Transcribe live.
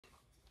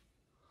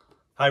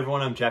Hi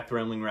everyone, I'm Jack the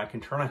Rambling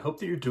Raconteur, and I hope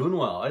that you're doing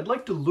well. I'd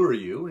like to lure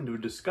you into a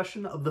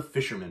discussion of The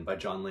Fisherman by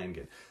John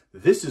Langan.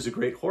 This is a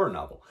great horror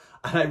novel,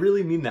 and I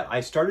really mean that. I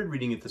started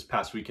reading it this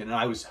past weekend, and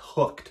I was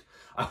hooked.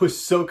 I was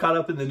so caught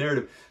up in the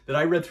narrative that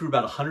I read through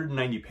about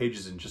 190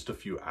 pages in just a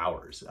few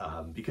hours,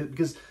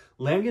 because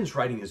Langan's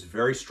writing is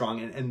very strong,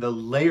 and the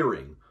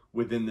layering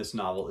within this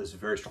novel is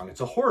very strong.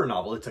 It's a horror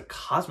novel, it's a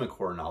cosmic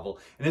horror novel,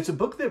 and it's a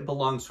book that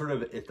belongs sort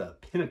of at the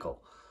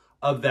pinnacle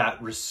of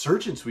that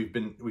resurgence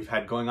we've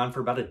had going on for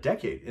about a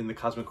decade in the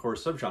cosmic horror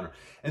subgenre.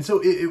 And so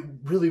it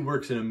really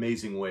works in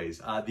amazing ways.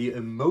 The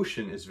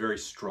emotion is very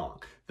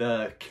strong.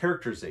 The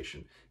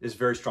characterization is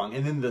very strong.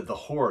 And then the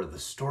horror, the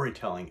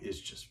storytelling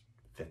is just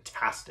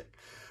fantastic.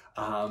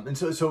 And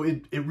so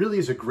it really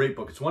is a great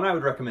book. It's one I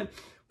would recommend,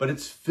 but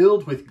it's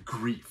filled with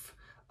grief,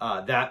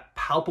 that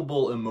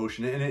palpable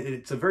emotion. And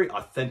it's a very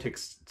authentic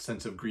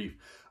sense of grief.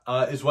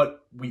 Is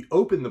what we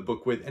open the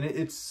book with, and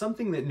it's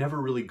something that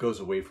never really goes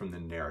away from the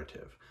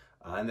narrative.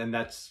 And then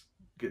that,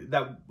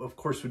 of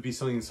course, would be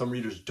something some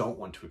readers don't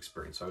want to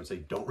experience. So I would say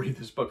don't read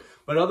this book.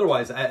 But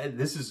otherwise,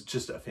 this is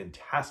just a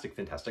fantastic,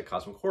 fantastic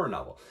cosmic horror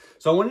novel.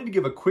 So I wanted to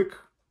give a quick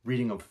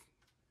reading of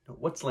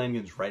what's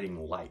Langan's writing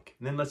like.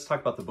 And then let's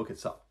talk about the book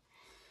itself.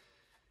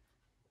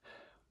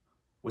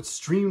 What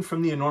streamed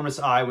from the enormous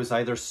eye was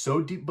either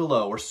so deep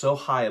below or so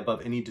high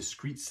above any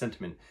discrete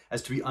sentiment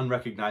as to be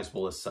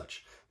unrecognizable as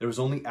such. There was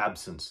only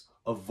absence,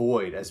 a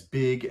void as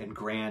big and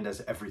grand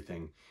as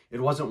everything. It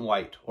wasn't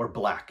white or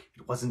black.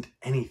 It wasn't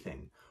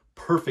anything.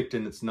 Perfect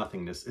in its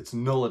nothingness, its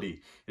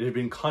nullity. It had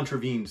been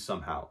contravened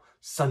somehow,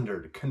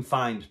 sundered,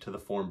 confined to the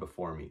form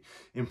before me,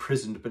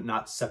 imprisoned but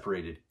not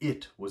separated.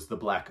 It was the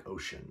black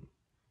ocean.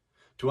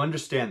 To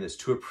understand this,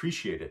 to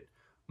appreciate it,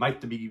 might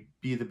be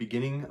the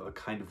beginning of a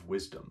kind of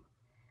wisdom.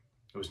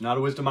 It was not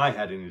a wisdom I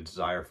had any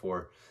desire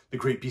for. The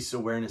great beast's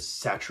awareness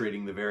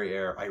saturating the very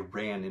air, I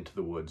ran into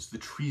the woods. The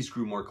trees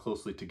grew more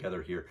closely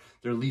together here,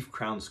 their leaf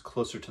crowns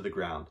closer to the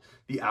ground,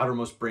 the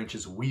outermost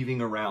branches weaving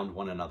around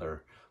one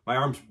another. My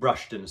arms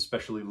brushed an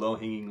especially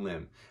low-hanging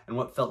limb, and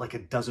what felt like a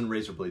dozen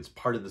razor blades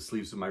parted the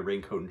sleeves of my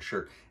raincoat and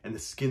shirt, and the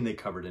skin they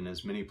covered in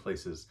as many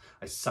places.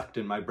 I sucked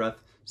in my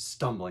breath,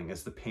 stumbling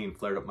as the pain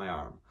flared up my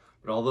arm.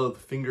 But although the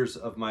fingers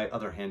of my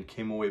other hand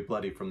came away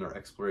bloody from their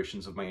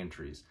explorations of my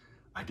injuries,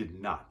 I did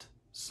not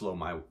slow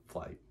my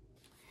flight.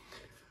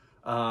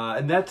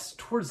 And that's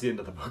towards the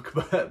end of the book,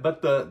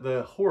 but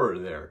the horror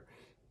there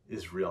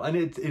is real. And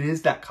it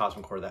is that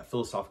cosmic horror, that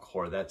philosophical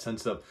horror, that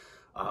sense of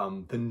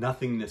the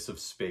nothingness of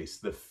space,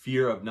 the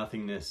fear of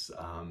nothingness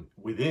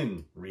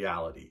within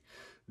reality,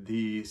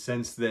 the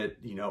sense that,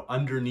 you know,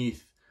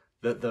 underneath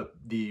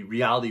the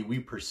reality we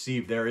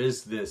perceive, there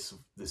is this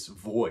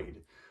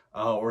void,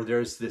 or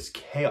there's this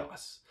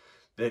chaos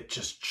that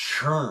just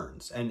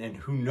churns, and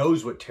who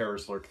knows what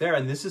terrors lurk there.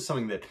 And this is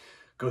something that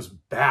goes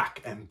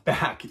back and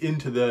back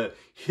into the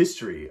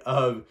history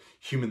of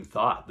human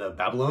thought. The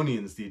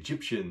Babylonians, the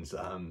Egyptians,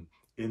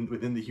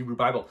 within the Hebrew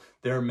Bible,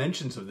 there are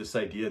mentions of this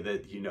idea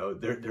that, you know,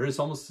 there is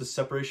almost this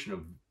separation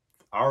of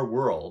our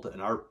world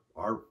and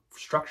our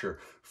structure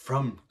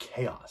from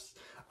chaos.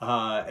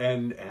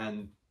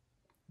 And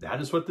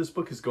that is what this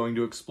book is going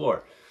to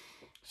explore.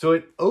 So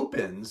it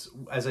opens,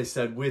 as I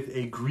said, with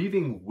a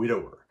grieving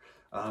widower,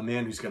 a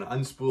man who's going to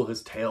unspool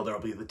his tale.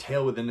 There'll be the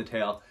tale within the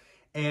tale.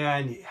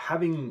 And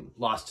having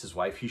lost his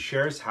wife, he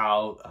shares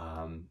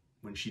how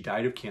when she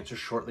died of cancer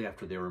shortly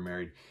after they were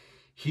married,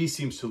 he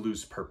seems to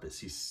lose purpose.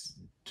 He's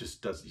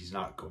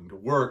not going to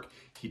work.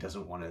 He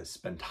doesn't want to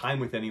spend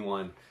time with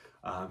anyone.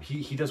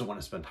 He doesn't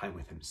want to spend time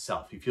with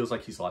himself. He feels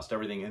like he's lost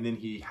everything. And then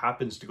he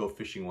happens to go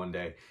fishing one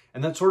day,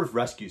 and that sort of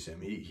rescues him.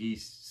 He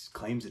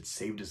claims it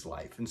saved his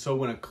life. And so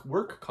when a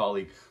work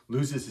colleague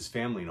loses his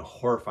family in a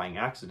horrifying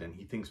accident,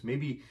 he thinks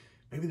maybe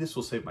this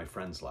will save my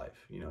friend's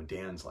life, you know,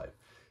 Dan's life.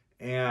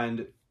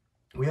 And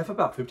we have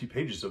about 50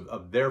 pages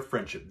of their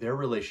friendship, their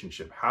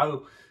relationship.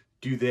 How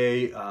do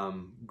they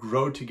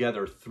grow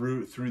together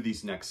through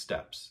these next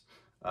steps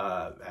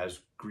as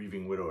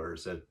grieving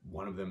widowers?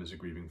 One of them is a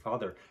grieving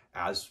father,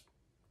 as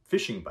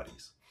fishing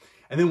buddies.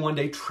 And then one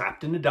day,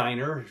 trapped in a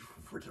diner,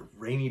 it's a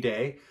rainy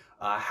day,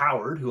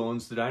 Howard, who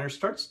owns the diner,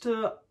 starts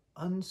to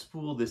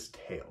unspool this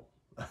tale.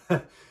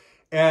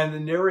 And the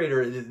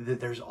narrator,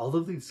 there's all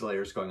of these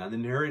layers going on. The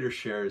narrator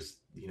shares,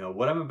 you know,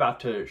 what I'm about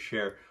to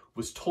share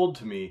was told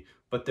to me,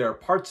 but there are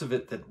parts of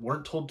it that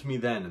weren't told to me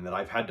then, and that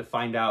I've had to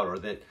find out, or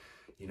that,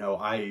 you know,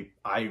 I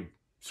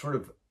sort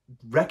of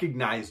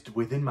recognized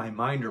within my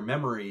mind or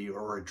memory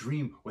or a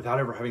dream without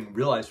ever having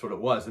realized what it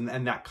was.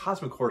 And that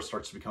cosmic horror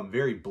starts to become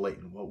very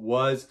blatant. What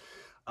was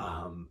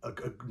a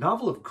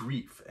novel of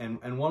grief,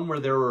 and one where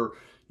there were,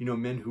 you know,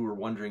 men who were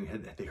wondering,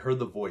 had they heard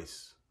the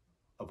voice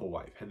of a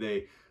wife? Had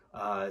they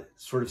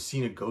sort of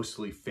seen a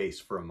ghostly face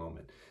for a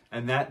moment?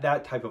 And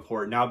that type of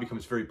horror now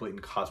becomes very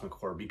blatant cosmic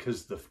horror,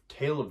 because the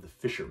tale of the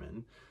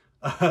fisherman,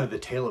 the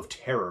tale of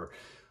terror,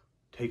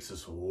 takes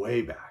us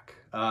way back.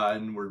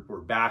 And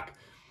we're back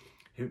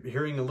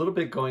hearing a little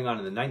bit going on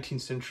in the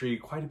 19th century.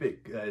 Quite a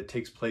bit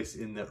takes place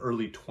in the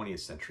early 20th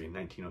century, in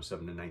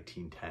 1907 to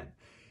 1910.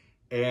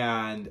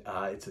 And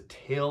it's a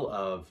tale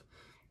of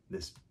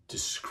this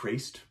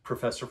disgraced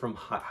professor from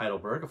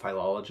Heidelberg, a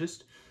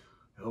philologist,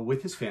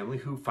 with his family,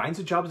 who finds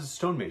a job as a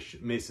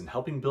stonemason,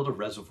 helping build a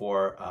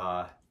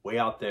reservoir way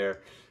out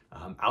there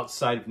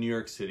outside of New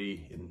York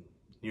City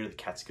near the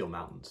Catskill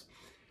Mountains.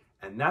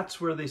 And that's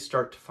where they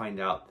start to find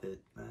out that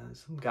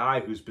some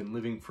guy who's been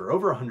living for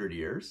over 100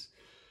 years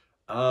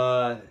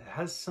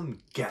has some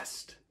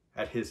guest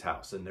at his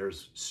house, and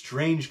there's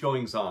strange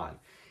goings on.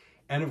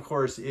 And of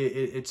course,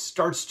 it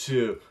starts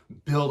to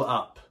build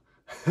up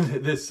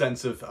this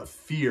sense of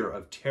fear,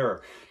 of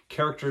terror.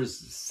 Characters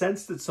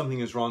sense that something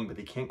is wrong, but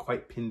they can't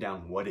quite pin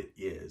down what it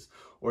is.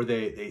 Or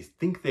they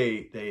think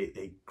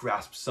they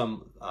grasp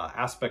some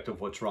aspect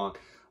of what's wrong,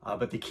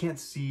 but they can't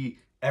see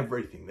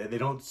everything. They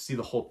don't see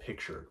the whole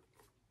picture.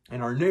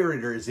 And our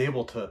narrator is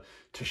able to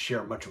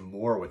share much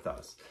more with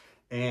us.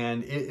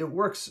 And it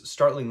works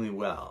startlingly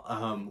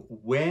well.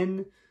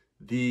 When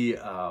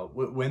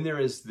there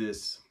is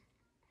this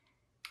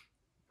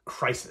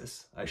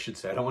crisis, I should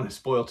say, I don't want to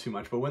spoil too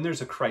much, but when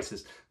there's a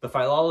crisis, the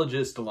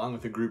philologist, along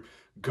with the group,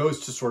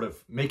 goes to sort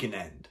of make an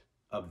end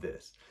of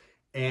this.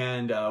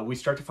 And we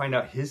start to find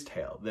out his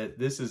tale, that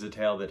this is a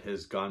tale that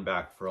has gone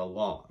back for a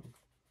long,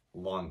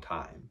 long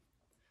time.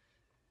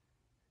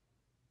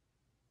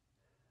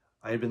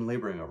 I had been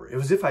laboring over it. It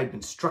was as if I had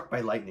been struck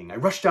by lightning. I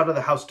rushed out of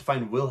the house to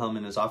find Wilhelm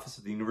in his office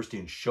at the university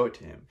and show it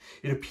to him.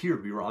 It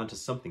appeared we were onto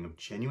something of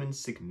genuine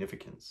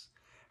significance.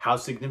 How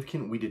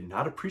significant we did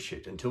not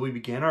appreciate until we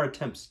began our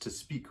attempts to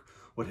speak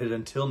what had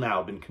until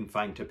now been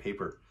confined to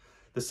paper.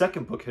 The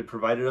second book had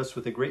provided us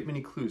with a great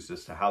many clues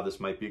as to how this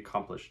might be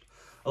accomplished,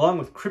 along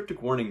with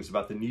cryptic warnings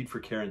about the need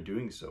for care in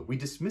doing so. We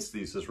dismissed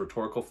these as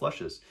rhetorical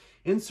flushes,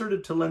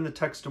 inserted to lend the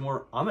text a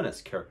more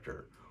ominous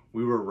character.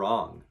 We were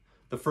wrong.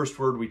 The first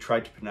word we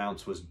tried to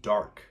pronounce was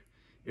dark.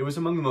 It was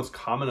among the most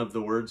common of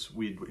the words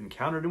we'd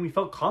encountered, and we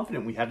felt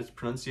confident we had its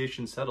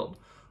pronunciation settled.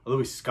 Although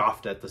we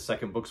scoffed at the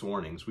second book's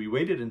warnings, we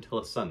waited until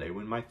a Sunday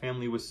when my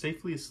family was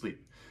safely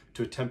asleep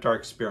to attempt our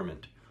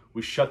experiment.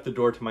 We shut the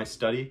door to my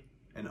study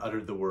and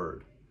uttered the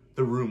word.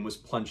 The room was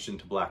plunged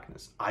into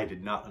blackness. I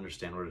did not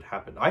understand what had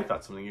happened. I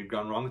thought something had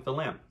gone wrong with the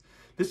lamp.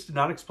 This did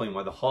not explain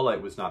why the hall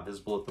light was not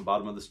visible at the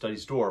bottom of the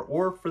study's door,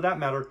 or, for that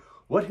matter,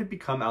 what had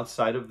become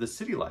outside of the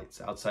city lights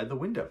outside the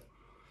window.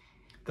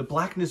 The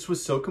blackness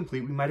was so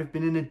complete we might have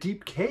been in a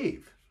deep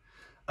cave.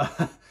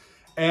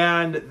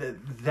 And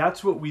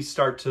that's what we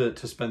start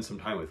to spend some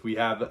time with. We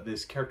have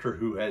this character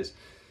who has,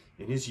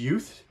 in his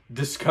youth,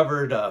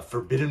 discovered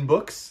forbidden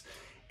books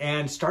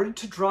and started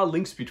to draw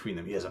links between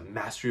them. He has a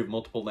mastery of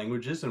multiple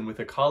languages, and with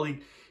a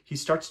colleague, he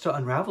starts to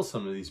unravel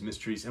some of these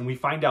mysteries, and we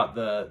find out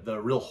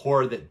the real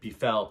horror that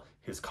befell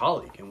his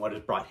colleague and what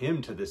has brought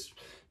him to this,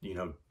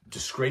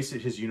 disgrace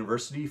at his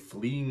university,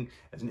 fleeing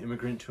as an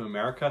immigrant to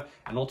America,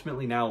 and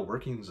ultimately now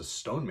working as a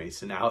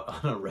stonemason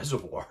out on a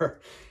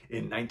reservoir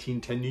in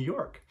 1910 New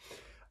York.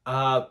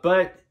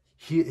 But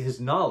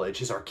his knowledge,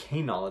 his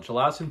arcane knowledge,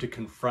 allows him to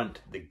confront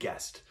the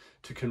guest,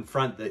 to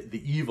confront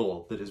the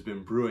evil that has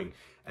been brewing,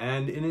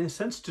 and in a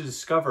sense to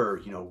discover,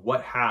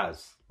 what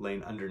has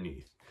lain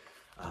underneath.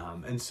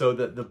 And so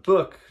the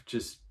book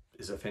just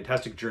is a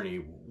fantastic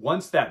journey.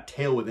 Once that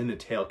tale within a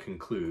tale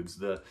concludes,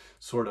 the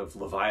sort of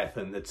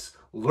Leviathan that's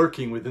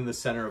lurking within the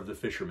center of the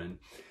Fisherman,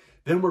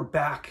 then we're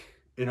back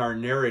in our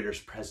narrator's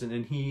present,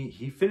 and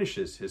he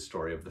finishes his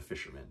story of the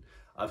Fisherman,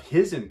 of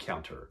his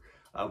encounter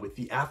with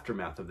the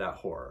aftermath of that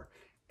horror.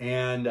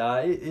 And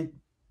it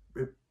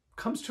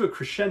comes to a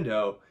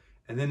crescendo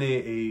and then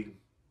a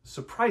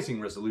surprising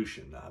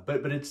resolution.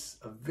 But it's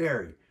a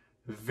very,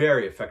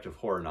 very effective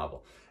horror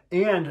novel.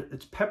 And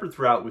it's peppered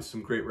throughout with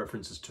some great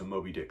references to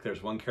Moby Dick.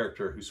 There's one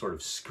character who sort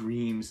of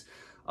screams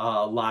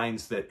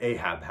lines that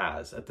Ahab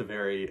has at the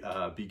very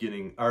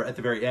beginning, or at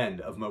the very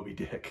end of Moby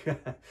Dick.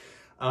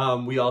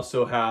 We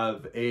also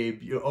have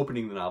Abe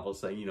opening the novel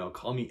saying,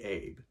 call me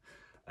Abe.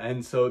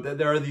 And so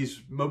there are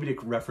these Moby Dick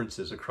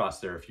references across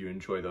there if you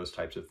enjoy those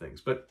types of things.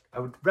 But I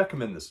would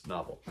recommend this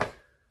novel.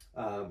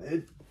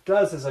 It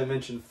does, as I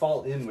mentioned,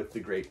 fall in with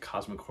the great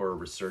cosmic horror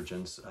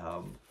resurgence.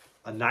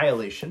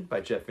 Annihilation by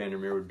Jeff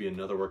Vandermeer would be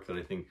another work that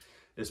I think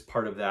is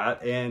part of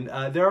that. And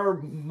there are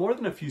more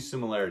than a few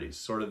similarities,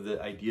 sort of the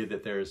idea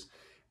that there's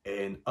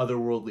an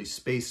otherworldly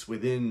space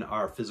within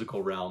our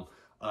physical realm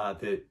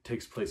that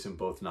takes place in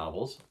both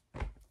novels.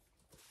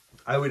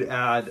 I would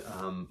add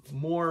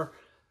more.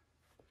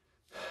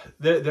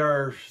 There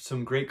are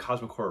some great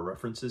cosmic horror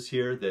references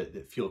here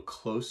that feel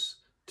close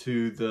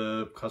to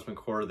the cosmic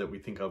horror that we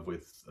think of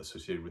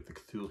associated with the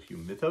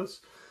Cthulhu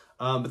Mythos.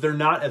 But they're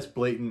not as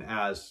blatant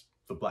as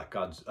the Black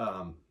God's,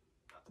 not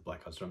the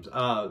Black God's Drums,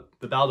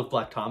 The Ballad of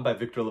Black Tom by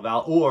Victor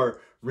LaValle, or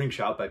Ring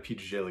Shout by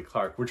Peter J.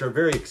 Clarke, which are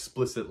very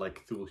explicit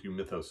like Cthulhu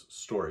Mythos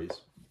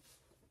stories.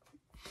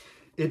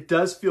 It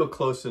does feel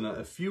close in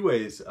a few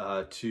ways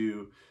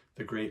to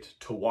the great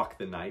To Walk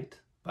the Night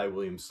by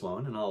William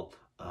Sloane, and I'll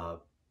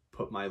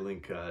put my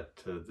link to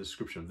the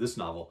description of this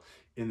novel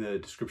in the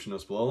description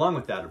notes below, along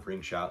with that of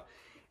Ring Shout.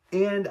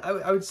 And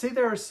I would say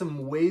there are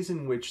some ways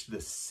in which the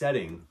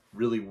setting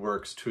really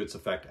works to its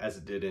effect, as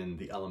it did in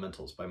The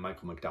Elementals by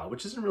Michael McDowell,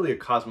 which isn't really a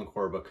cosmic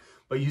horror book,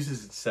 but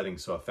uses its setting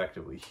so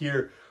effectively.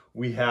 Here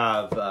we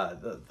have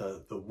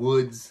the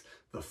woods,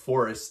 the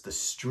forests, the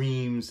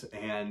streams,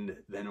 and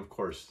then, of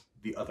course,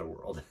 the other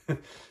world.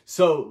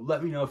 So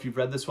let me know if you've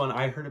read this one.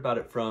 I heard about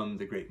it from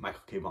the great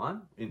Michael K.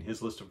 Vaughan in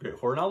his list of great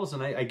horror novels,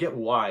 and I get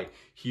why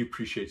he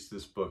appreciates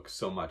this book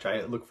so much.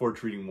 I look forward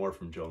to reading more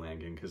from Joe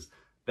Langan, because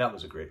that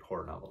was a great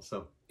horror novel.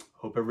 So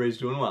hope everybody's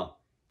doing well.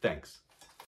 Thanks.